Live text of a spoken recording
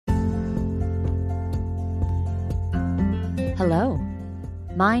Hello,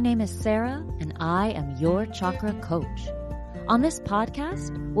 my name is Sarah and I am your chakra coach. On this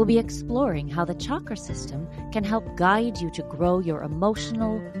podcast, we'll be exploring how the chakra system can help guide you to grow your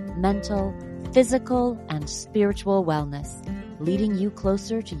emotional, mental, physical, and spiritual wellness, leading you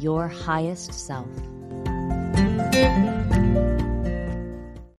closer to your highest self.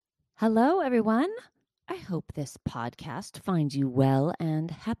 Hello, everyone. I hope this podcast finds you well and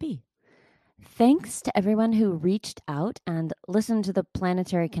happy. Thanks to everyone who reached out and listened to the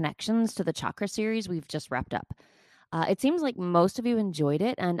Planetary Connections to the Chakra series we've just wrapped up. It seems like most of you enjoyed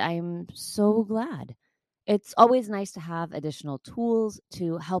it, and I'm so glad. It's always nice to have additional tools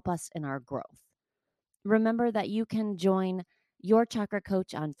to help us in our growth. Remember that you can join Your Chakra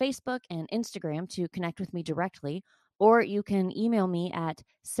Coach on Facebook and Instagram to connect with me directly, or you can email me at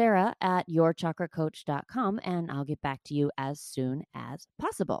sarah@yourchakracoach.com, and I'll get back to you as soon as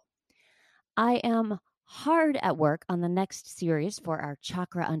possible. I am hard at work on the next series for our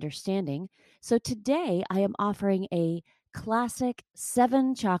chakra understanding. So today I am offering a classic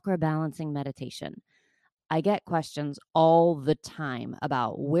 7 chakra balancing meditation. I get questions all the time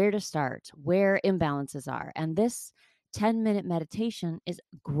about where to start, where imbalances are, and this 10-minute meditation is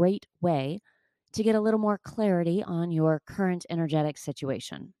a great way to get a little more clarity on your current energetic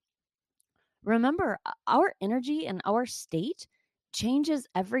situation. Remember, our energy and our state changes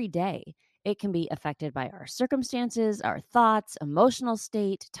every day. It can be affected by our circumstances, our thoughts, emotional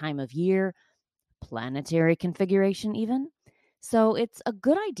state, time of year, planetary configuration even. So it's a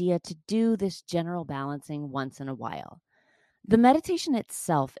good idea to do this general balancing once in a while. The meditation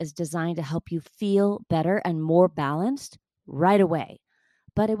itself is designed to help you feel better and more balanced right away.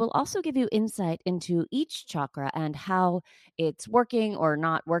 But it will also give you insight into each chakra and how it's working or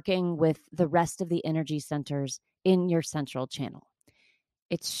not working with the rest of the energy centers in your central channel.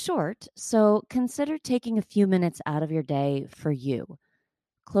 It's short, so consider taking a few minutes out of your day for you.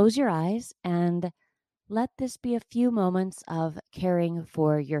 Close your eyes and let this be a few moments of caring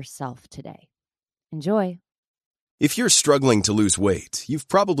for yourself today. Enjoy. If you're struggling to lose weight, you've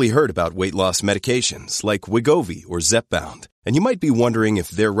probably heard about weight loss medications like Wegovy or Zepbound, and you might be wondering if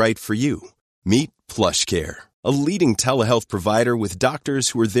they're right for you. Meet PlushCare, a leading telehealth provider with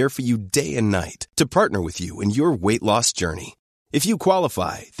doctors who are there for you day and night to partner with you in your weight loss journey. If you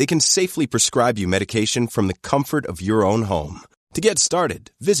qualify, they can safely prescribe you medication from the comfort of your own home. To get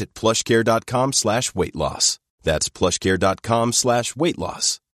started, visit plushcare.com/weightloss. That's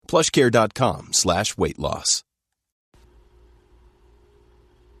plushcare.com/weightloss. plushcare.com/weightloss.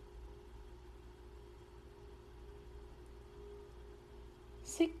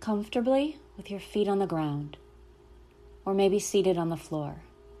 Sit comfortably with your feet on the ground, or maybe seated on the floor.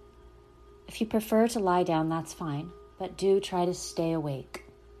 If you prefer to lie down, that's fine, but do try to stay awake.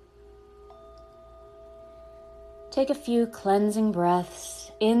 Take a few cleansing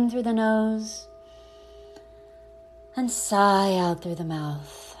breaths in through the nose and sigh out through the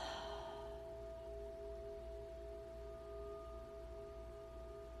mouth.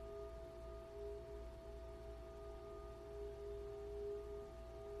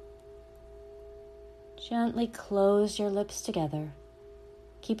 Gently close your lips together,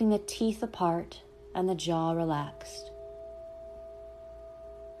 keeping the teeth apart and the jaw relaxed.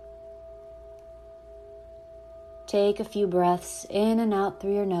 Take a few breaths in and out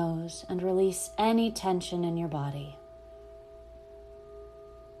through your nose and release any tension in your body.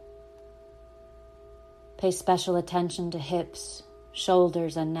 Pay special attention to hips,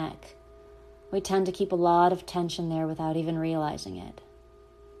 shoulders, and neck. We tend to keep a lot of tension there without even realizing it.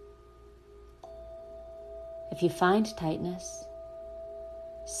 If you find tightness,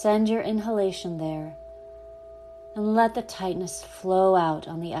 send your inhalation there and let the tightness flow out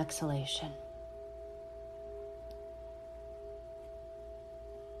on the exhalation.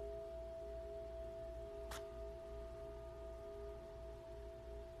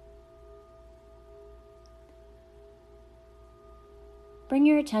 Bring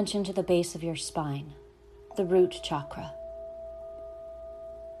your attention to the base of your spine, the root chakra.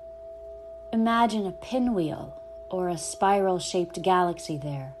 Imagine a pinwheel or a spiral-shaped galaxy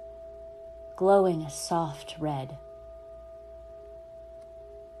there, glowing a soft red.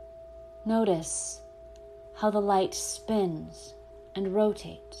 Notice how the light spins and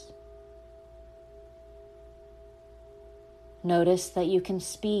rotates. Notice that you can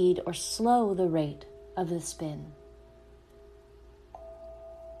speed or slow the rate of the spin.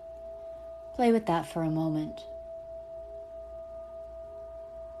 Play with that for a moment.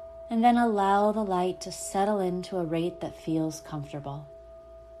 And then allow the light to settle into a rate that feels comfortable.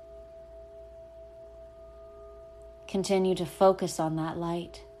 Continue to focus on that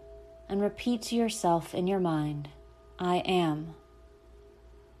light and repeat to yourself in your mind, I am.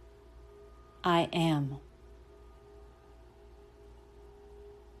 I am.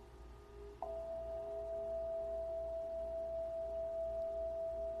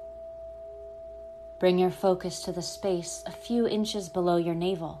 Bring your focus to the space a few inches below your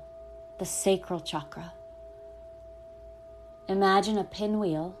navel, the sacral chakra. Imagine a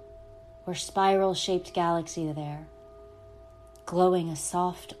pinwheel or spiral-shaped galaxy there, glowing a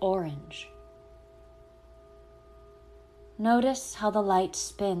soft orange. Notice how the light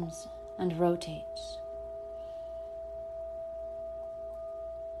spins and rotates.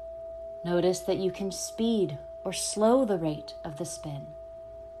 Notice that you can speed or slow the rate of the spin.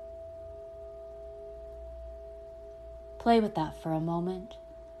 Play with that for a moment.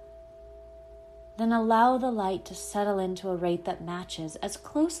 Then allow the light to settle into a rate that matches as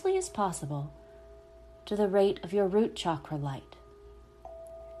closely as possible to the rate of your root chakra light.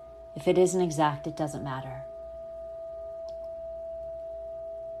 If it isn't exact, it doesn't matter.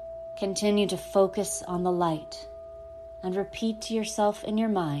 Continue to focus on the light and repeat to yourself in your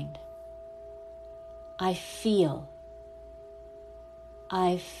mind, I feel.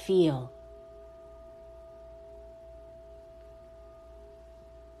 I feel.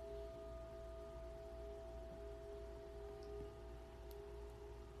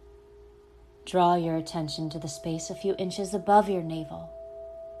 Draw your attention to the space a few inches above your navel,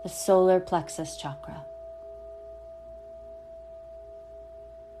 the solar plexus chakra.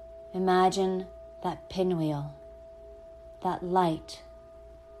 Imagine that pinwheel, that light,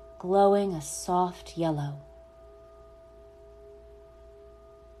 glowing a soft yellow.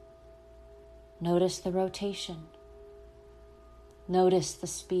 Notice the rotation. Notice the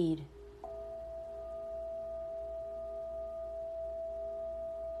speed.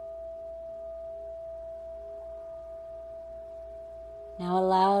 Now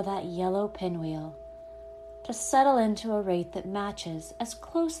allow that yellow pinwheel to settle into a rate that matches as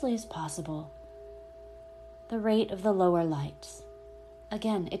closely as possible the rate of the lower lights.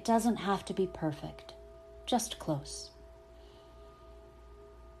 Again, it doesn't have to be perfect, just close.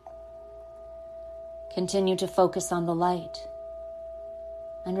 Continue to focus on the light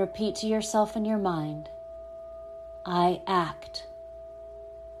and repeat to yourself in your mind, I act.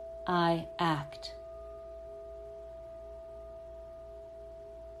 I act.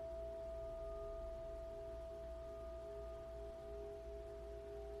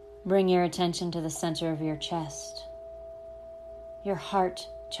 Bring your attention to the center of your chest, your heart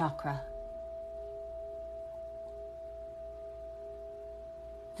chakra.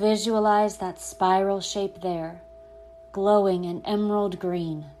 Visualize that spiral shape there, glowing an emerald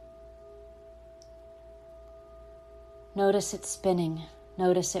green. Notice it spinning,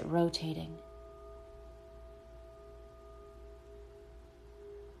 notice it rotating.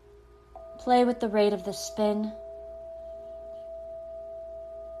 Play with the rate of the spin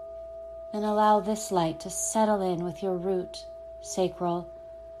and allow this light to settle in with your root, sacral,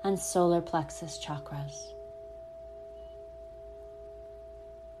 and solar plexus chakras.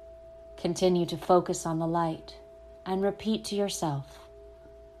 Continue to focus on the light and repeat to yourself,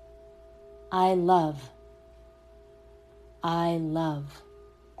 I love. I love.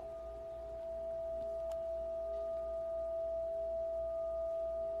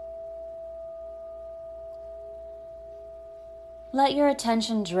 Let your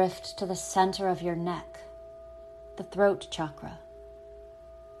attention drift to the center of your neck, the throat chakra.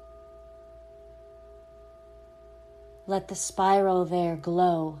 Let the spiral there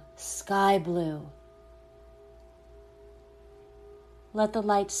glow sky blue. Let the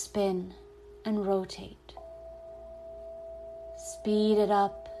light spin and rotate. Speed it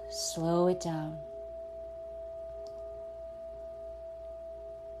up, slow it down.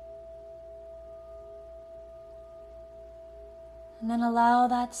 And then allow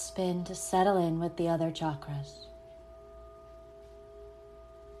that spin to settle in with the other chakras.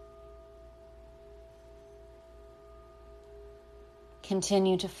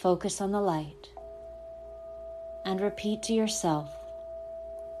 Continue to focus on the light and repeat to yourself,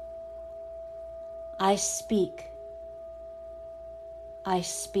 I speak. I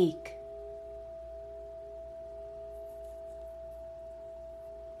speak.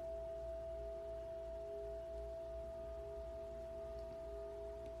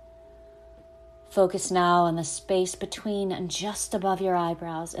 Focus now on the space between and just above your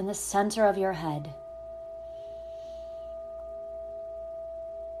eyebrows in the center of your head.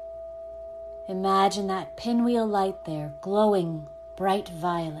 Imagine that pinwheel light there, glowing bright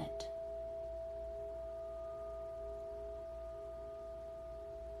violet.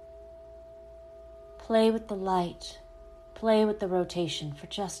 Play with the light, play with the rotation for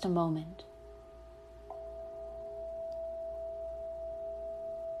just a moment.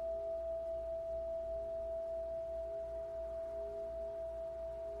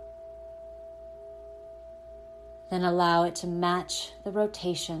 and allow it to match the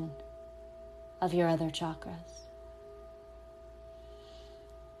rotation of your other chakras.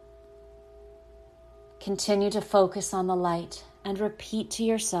 Continue to focus on the light and repeat to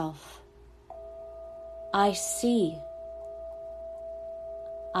yourself, I see.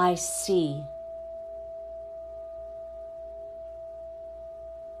 I see.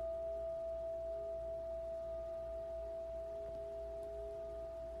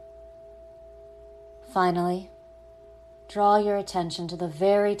 Finally, draw your attention to the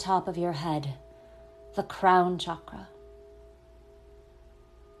very top of your head, the crown chakra.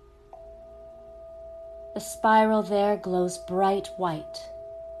 The spiral there glows bright white.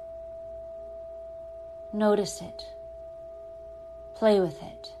 Notice it. Play with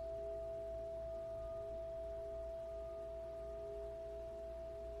it.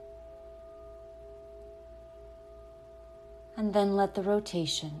 And then let the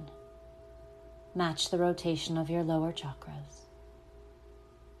rotation match the rotation of your lower chakras.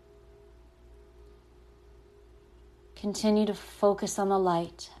 Continue to focus on the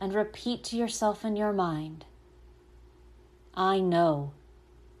light and repeat to yourself in your mind, I know.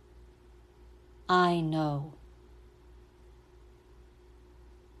 I know.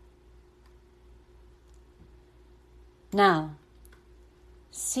 Now,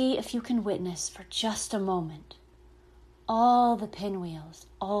 see if you can witness for just a moment all the pinwheels,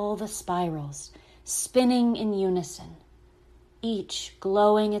 all the spirals spinning in unison, each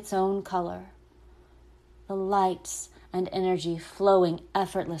glowing its own color, the lights and energy flowing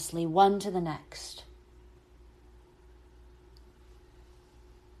effortlessly one to the next.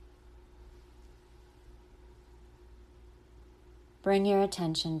 Bring your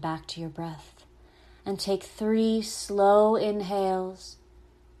attention back to your breath and take 3 slow inhales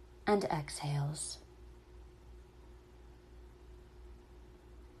and exhales.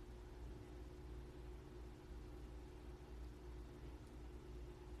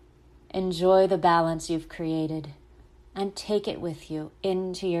 Enjoy the balance you've created and take it with you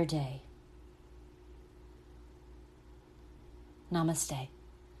into your day. Namaste.